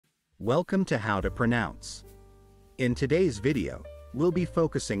Welcome to How to Pronounce. In today's video, we'll be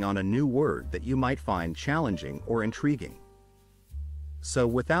focusing on a new word that you might find challenging or intriguing. So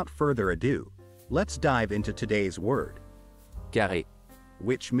without further ado, let's dive into today's word. Carré.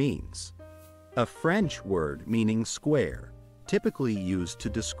 Which means a French word meaning square, typically used to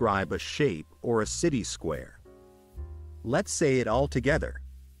describe a shape or a city square. Let's say it all together.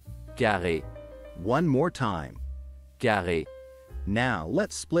 Carré. One more time. Carré. Now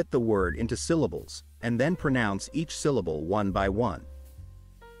let's split the word into syllables, and then pronounce each syllable one by one.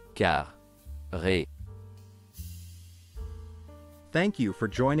 Carré. Thank you for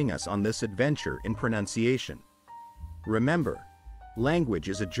joining us on this adventure in pronunciation. Remember, language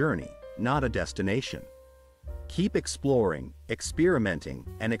is a journey, not a destination. Keep exploring, experimenting,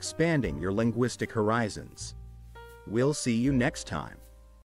 and expanding your linguistic horizons. We'll see you next time.